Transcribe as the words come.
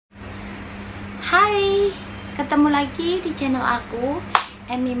Hai, ketemu lagi di channel aku,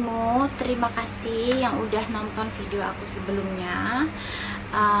 Emimo. Terima kasih yang udah nonton video aku sebelumnya.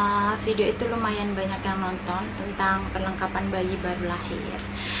 Video itu lumayan banyak yang nonton tentang perlengkapan bayi baru lahir.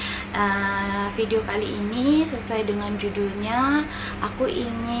 Video kali ini sesuai dengan judulnya, aku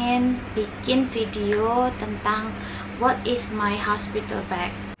ingin bikin video tentang what is my hospital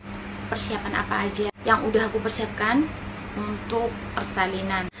bag. Persiapan apa aja yang udah aku persiapkan untuk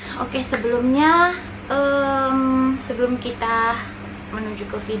persalinan. Oke, sebelumnya sebelum kita menuju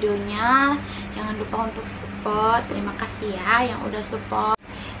ke videonya, jangan lupa untuk support. Terima kasih ya yang udah support.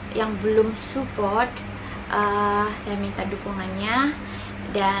 Yang belum support, saya minta dukungannya.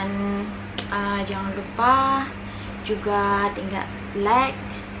 Dan jangan lupa juga tinggal like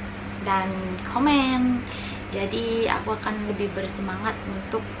dan komen. Jadi aku akan lebih bersemangat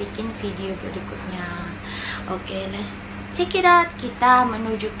untuk bikin video berikutnya. Oke, let's check it out. Kita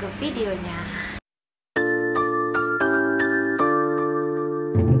menuju ke videonya.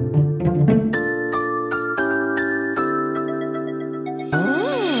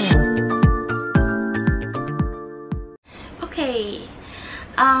 Oke,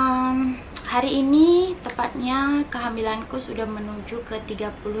 hari ini tepatnya kehamilanku sudah menuju ke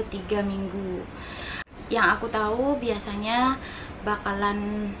 33 minggu. Yang aku tahu biasanya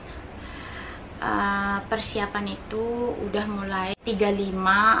bakalan persiapan itu udah mulai 35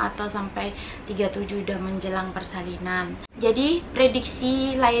 atau sampai 37 udah menjelang persalinan. Jadi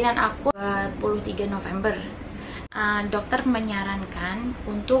prediksi lahiran aku 23 November. Dokter menyarankan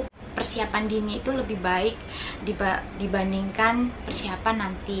untuk persiapan dini itu lebih baik dibandingkan persiapan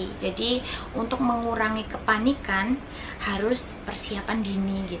nanti. Jadi untuk mengurangi kepanikan harus persiapan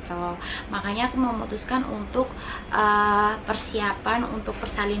dini gitu. Makanya aku memutuskan untuk persiapan untuk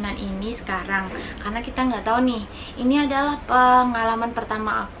persalinan ini sekarang, karena kita nggak tahu nih, ini adalah pengalaman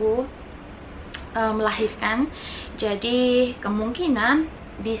pertama aku melahirkan. Jadi kemungkinan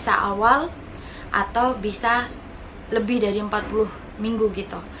bisa awal atau bisa lebih dari 40 minggu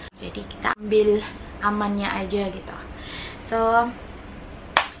gitu. Jadi kita ambil amannya aja gitu. So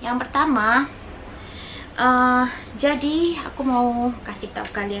yang pertama, jadi aku mau kasih tahu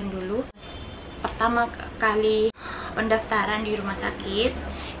kalian dulu. Pertama kali pendaftaran di rumah sakit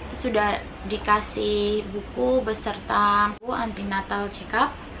itu sudah dikasih buku beserta antenatal check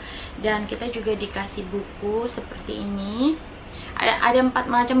up, dan kita juga dikasih buku seperti ini. Ada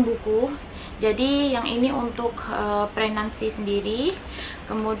 4 macam buku. Jadi yang ini untuk pregnancy sendiri,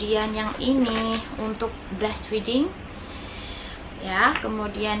 kemudian yang ini untuk breastfeeding, ya,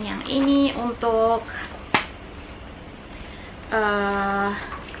 kemudian yang ini untuk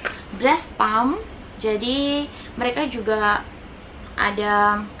breast pump. Jadi mereka juga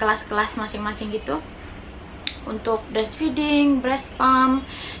ada kelas-kelas masing-masing gitu untuk breastfeeding, breast pump,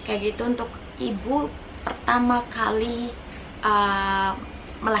 kayak gitu untuk ibu pertama kali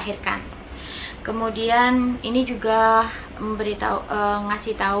melahirkan. Kemudian ini juga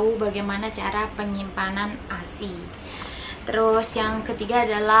ngasih tahu bagaimana cara penyimpanan ASI. Terus yang ketiga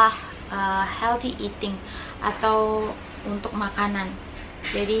adalah healthy eating atau untuk makanan.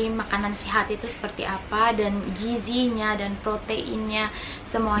 Jadi makanan sehat itu seperti apa, dan gizinya dan proteinnya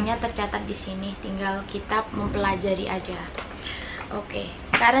semuanya tercatat di sini. Tinggal kita mempelajari aja. Oke,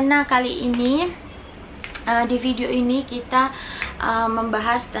 karena kali ini di video ini kita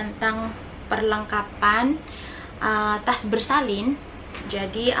membahas tentang perlengkapan tas bersalin.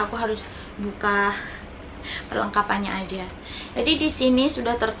 Jadi aku harus buka perlengkapannya aja. Jadi di sini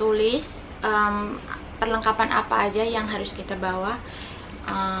sudah tertulis perlengkapan apa aja yang harus kita bawa.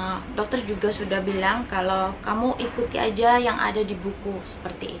 Dokter juga sudah bilang kalau kamu ikuti aja yang ada di buku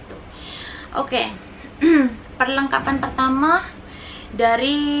seperti itu. Oke. Perlengkapan pertama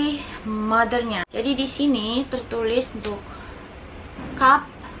dari mothernya. Jadi di sini tertulis untuk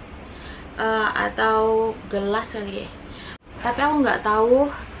cup atau gelas kali ya, tapi aku nggak tahu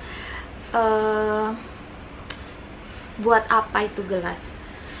buat apa itu gelas.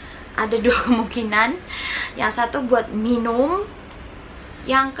 Ada 2 kemungkinan. Yang satu buat minum,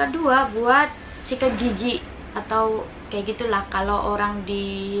 yang kedua buat sikat gigi atau kayak gitulah. Kalau orang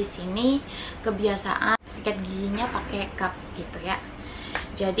di sini kebiasaan sikat giginya pakai cup gitu ya.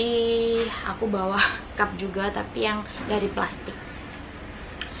 Jadi aku bawa cup juga, tapi yang dari plastik.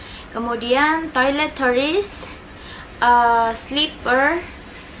 Kemudian toiletries, slipper,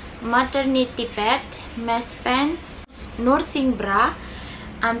 maternity pad, mesh pen, nursing bra,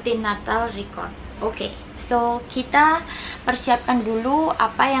 antenatal record. Oke, so kita persiapkan dulu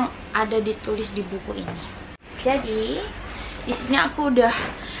apa yang ada ditulis di buku ini. Jadi di sini aku udah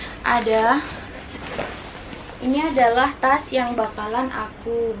ada Ini adalah tas yang bakalan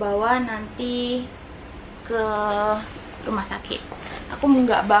aku bawa nanti ke rumah sakit. Aku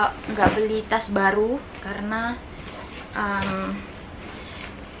nggak beli tas baru karena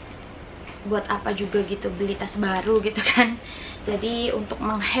buat apa juga gitu beli tas baru gitu kan. Jadi untuk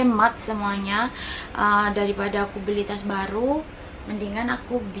menghemat semuanya, daripada aku beli tas baru, mendingan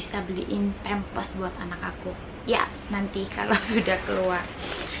aku bisa beliin pampers buat anak aku ya nanti kalau sudah keluar.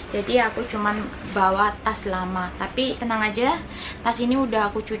 Jadi aku cuman bawa tas lama, tapi tenang aja, tas ini udah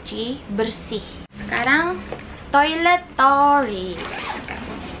aku cuci bersih. Sekarang toilet story.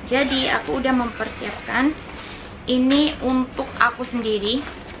 Jadi aku udah mempersiapkan ini untuk aku sendiri.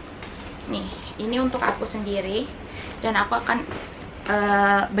 Nih, ini untuk aku sendiri, dan aku akan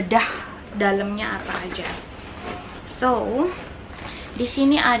bedah dalamnya apa aja. So, di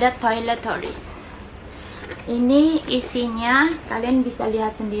sini ada toiletries. Ini isinya, kalian bisa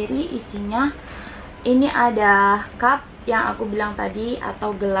lihat sendiri isinya. Ini ada cup yang aku bilang tadi,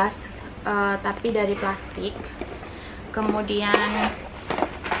 atau gelas tapi dari plastik. Kemudian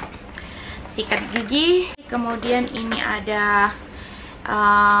sikat gigi. Kemudian ini ada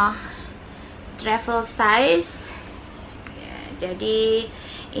travel size. Jadi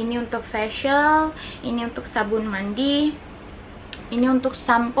ini untuk facial, ini untuk sabun mandi, ini untuk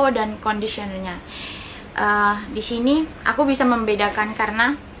sampo dan conditionernya. Di sini aku bisa membedakan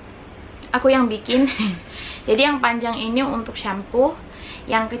karena aku yang bikin. Jadi yang panjang ini untuk shampoo,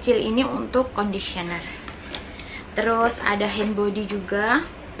 yang kecil ini untuk conditioner. Terus ada hand body juga.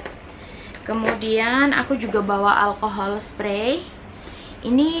 Kemudian aku juga bawa alkohol spray.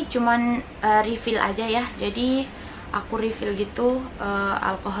 Ini cuman refill aja ya. Jadi aku refill gitu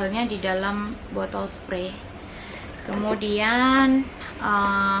alkoholnya di dalam botol spray. Kemudian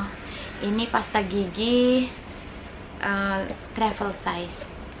ini pasta gigi travel size,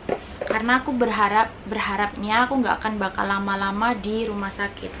 karena aku berharapnya aku nggak akan bakal lama-lama di rumah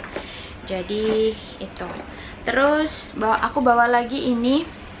sakit. Jadi itu. Terus aku bawa lagi ini,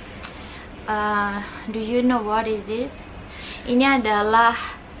 do you know what is it? Ini adalah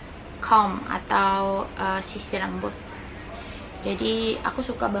comb atau sisir rambut. Jadi aku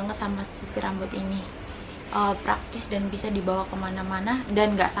suka banget sama sisir rambut ini. Praktis dan bisa dibawa kemana-mana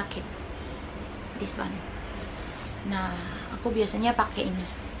dan nggak sakit. This one. Nah, aku biasanya pakai ini.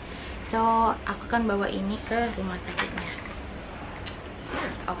 So, aku akan bawa ini ke rumah sakitnya.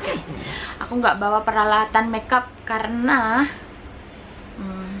 Oke. Aku nggak bawa peralatan makeup karena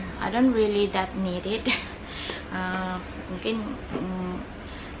I don't really that need it. Mungkin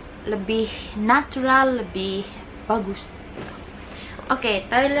lebih natural, lebih bagus. Oke,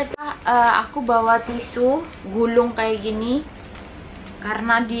 toilet. Aku bawa tisu gulung kayak gini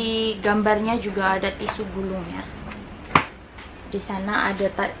karena di gambarnya juga ada tisu gulungnya. Di sana ada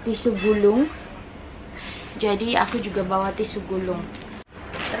tisu gulung, jadi aku juga bawa tisu gulung.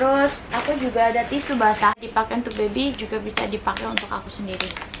 Terus aku juga ada tisu basah, dipakai untuk baby, juga bisa dipakai untuk aku sendiri.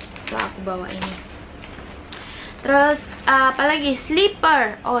 So aku bawa ini. Terus apalagi,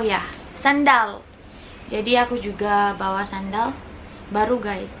 slipper. Oh ya, sandal. Jadi aku juga bawa sandal baru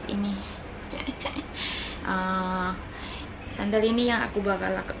guys, ini. Sandal ini yang aku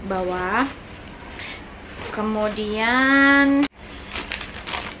bakal bawa. Kemudian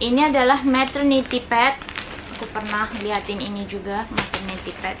ini adalah maternity pad. Aku pernah liatin ini juga,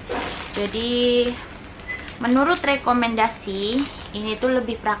 maternity pad. Jadi menurut rekomendasi ini tuh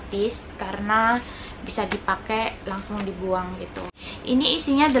lebih praktis karena bisa dipakai langsung dibuang gitu. Ini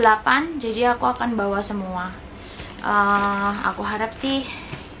isinya 8, jadi aku akan bawa semua. Aku harap sih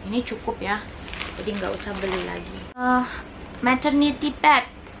ini cukup ya, jadi nggak usah beli lagi. Maternity pad.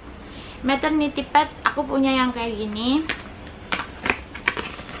 Maternity pad aku punya yang kayak gini.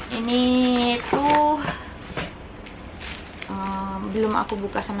 Ini tuh belum aku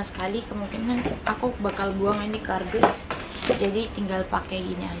buka sama sekali, kemungkinan aku bakal buang ini kardus. Jadi tinggal pakai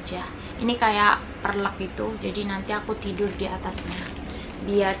gini aja. Ini kayak perlak gitu, jadi nanti aku tidur di atasnya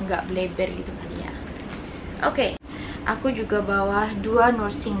biar nggak bleber gitu kali ya. Oke, aku juga bawa 2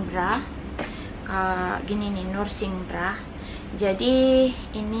 nursing bra. Gini nih, nursing bra. Jadi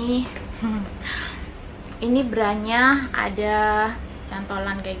ini ini branya ada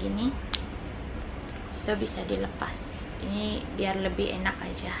cantolan kayak gini, so bisa dilepas. Ini biar lebih enak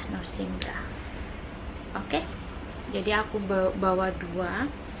aja, nursing bra. Oke, jadi aku bawa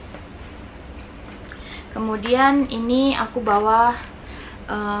 2. Kemudian ini aku bawa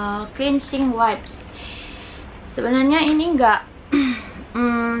cleansing wipes. Sebenarnya ini enggak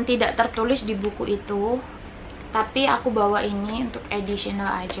tidak tertulis di buku itu, tapi aku bawa ini untuk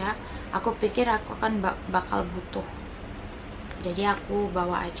additional aja. Aku pikir aku akan bakal butuh, jadi aku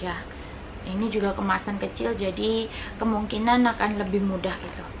bawa aja. Ini juga kemasan kecil, jadi kemungkinan akan lebih mudah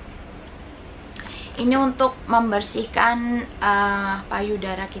gitu. Ini untuk membersihkan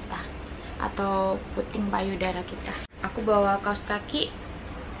payudara kita atau puting payudara kita. Aku bawa kaos kaki.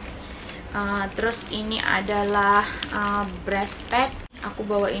 Terus ini adalah breast pad. Aku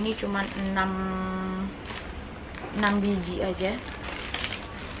bawa ini cuma 6 biji aja.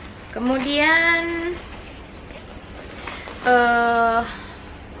 Kemudian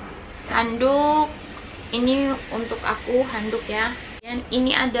handuk. Ini untuk aku handuk ya. Dan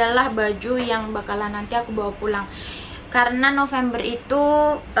ini adalah baju yang bakalan nanti aku bawa pulang. Karena November itu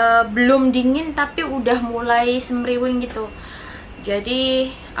belum dingin tapi udah mulai semriwing gitu. Jadi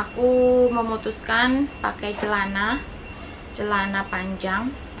aku memutuskan pakai celana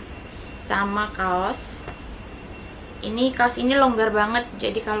panjang sama kaos. Ini kaos ini longgar banget,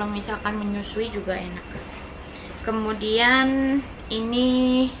 jadi kalau misalkan menyusui juga enak. Kemudian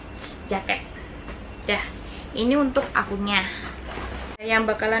ini jaket. Dah, ini untuk akunya.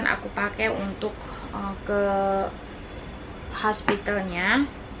 Yang bakalan aku pakai untuk ke hospitalnya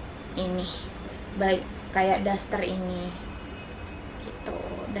ini, baik kayak daster ini, gitu,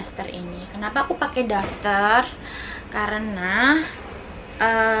 daster ini. Kenapa aku pakai daster? Karena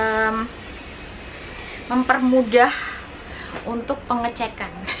mempermudah untuk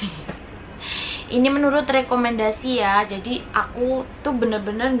pengecekan. Ini menurut rekomendasi ya, jadi aku tuh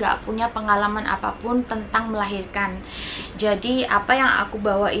bener-bener nggak punya pengalaman apapun tentang melahirkan. Jadi apa yang aku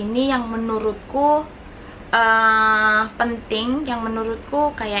bawa ini yang menurutku penting, yang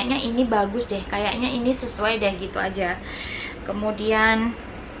menurutku kayaknya ini bagus deh, kayaknya ini sesuai deh, gitu aja. Kemudian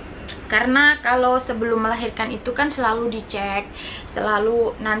karena kalau sebelum melahirkan itu kan selalu dicek,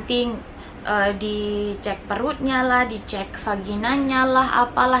 selalu nanti dicek perutnya lah, dicek vaginanya lah,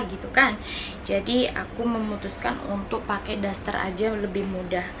 apalah gitu kan. Jadi aku memutuskan untuk pakai daster aja, lebih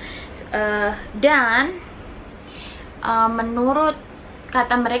mudah. Dan menurut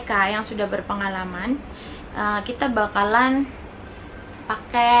kata mereka yang sudah berpengalaman, kita bakalan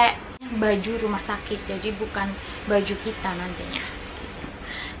pakai baju rumah sakit, jadi bukan baju kita nantinya.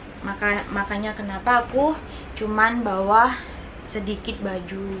 Makanya kenapa aku cuman bawa sedikit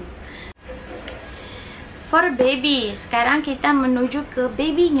baju. For baby, sekarang kita menuju ke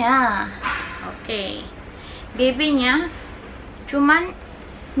babynya. Oke, babynya cuman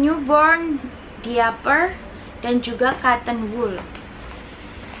newborn diaper dan juga cotton wool.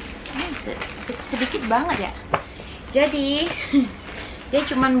 Sedikit banget ya. Jadi dia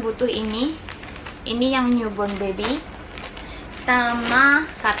cuman butuh ini yang newborn baby sama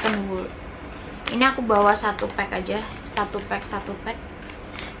cotton wool. Ini aku bawa satu pack aja, satu pack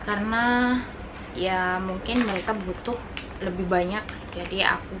karena ya mungkin mereka butuh lebih banyak,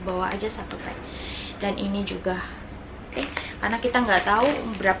 jadi aku bawa aja satu pack. Dan ini juga oke, karena kita nggak tahu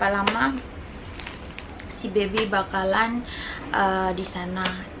berapa lama si baby bakalan di sana.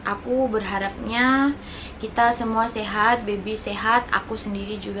 Aku berharapnya kita semua sehat, baby sehat, aku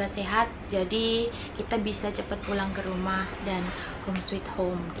sendiri juga sehat, jadi kita bisa cepat pulang ke rumah dan home sweet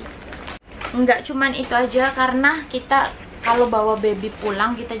home gitu. Nggak cuman itu aja, karena kita kalau bawa baby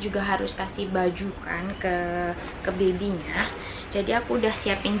pulang kita juga harus kasih baju kan ke babynya. Jadi aku udah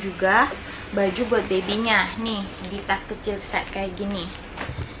siapin juga baju buat babynya nih di tas kecil kayak gini.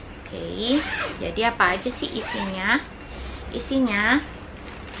 Oke, jadi apa aja sih isinya? Isinya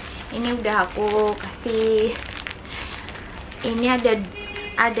ini udah aku kasih. Ini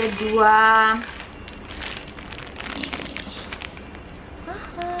ada dua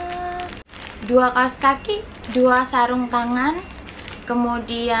kaos kaki, 2 sarung tangan,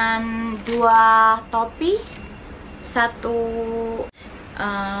 kemudian 2 topi, 1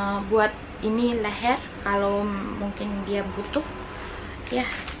 buat ini leher kalau mungkin dia butuh ya,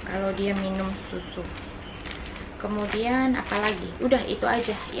 kalau dia minum susu. Kemudian apalagi, udah itu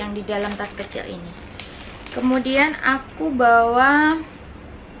aja yang di dalam tas kecil ini. Kemudian aku bawa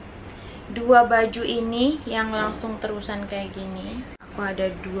 2 baju ini yang langsung terusan kayak gini. Aku ada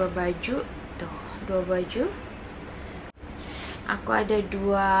 2 baju, tuh 2 baju. Aku ada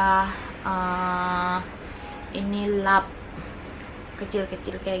 2 ini lap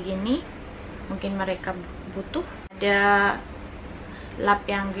kecil-kecil kayak gini, mungkin mereka butuh. Ada lap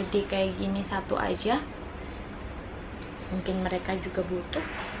yang gede kayak gini, 1 aja, mungkin mereka juga butuh.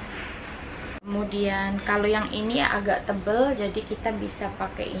 Kemudian kalau yang ini agak tebel, jadi kita bisa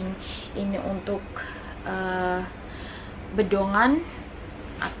pakai ini untuk bedongan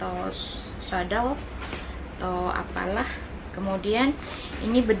atau sadel atau apalah. Kemudian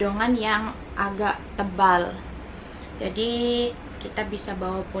ini bedongan yang agak tebal, jadi kita bisa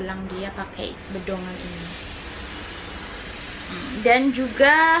bawa pulang dia pakai bedongan ini. Dan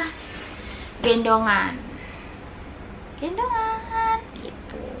juga gendongan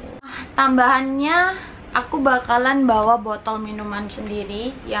gitu. Tambahannya aku bakalan bawa botol minuman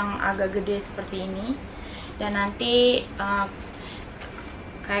sendiri yang agak gede seperti ini, dan nanti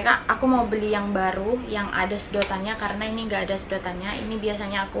kayak aku mau beli yang baru yang ada sedotannya, karena ini nggak ada sedotannya. Ini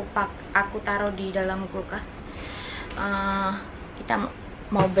biasanya aku taruh di dalam kulkas. Kita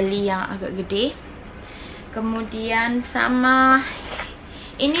mau beli yang agak gede. Kemudian sama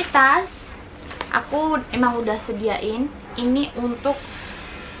ini tas, aku emang udah sediain ini untuk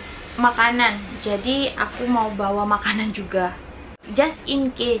makanan, jadi aku mau bawa makanan juga, just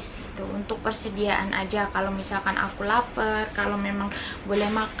in case itu, untuk persediaan aja. Kalau misalkan aku lapar, kalau memang boleh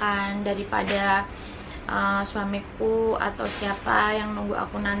makan, daripada suamiku atau siapa yang nunggu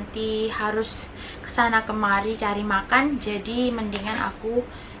aku nanti harus kesana kemari cari makan, jadi mendingan aku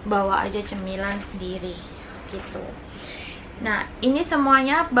bawa aja cemilan sendiri gitu. Nah, ini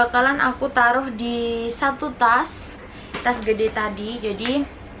semuanya bakalan aku taruh di satu tas gede tadi.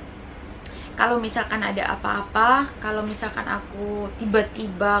 Jadi kalau misalkan ada apa-apa, kalau misalkan aku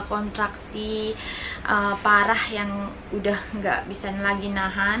tiba-tiba kontraksi parah yang udah nggak bisa lagi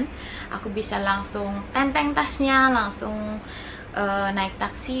nahan, aku bisa langsung tenteng tasnya, langsung naik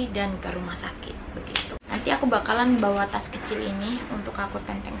taksi dan ke rumah sakit begitu. Nanti aku bakalan bawa tas kecil ini untuk aku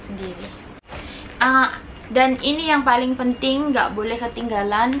tenteng sendiri. Dan ini yang paling penting, nggak boleh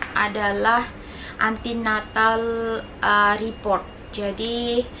ketinggalan, adalah antenatal report.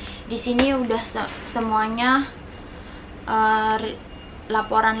 Jadi di sini udah semuanya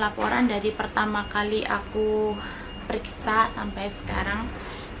laporan-laporan dari pertama kali aku periksa sampai sekarang,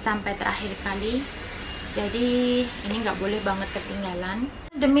 sampai terakhir kali. Jadi ini nggak boleh banget ketinggalan.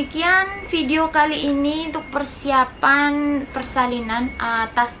 Demikian video kali ini untuk persiapan persalinan,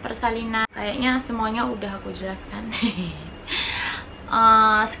 tas persalinan. Kayaknya semuanya udah aku jelaskan.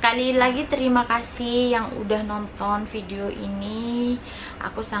 Sekali lagi terima kasih yang udah nonton video ini.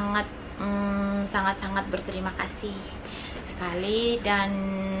 Aku sangat berterima kasih sekali, dan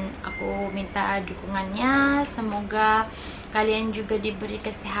aku minta dukungannya. Semoga kalian juga diberi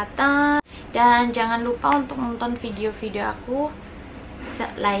kesehatan, dan jangan lupa untuk nonton video-video aku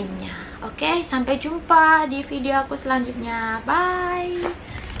lainnya. Oke, sampai jumpa di video aku selanjutnya.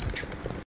 Bye.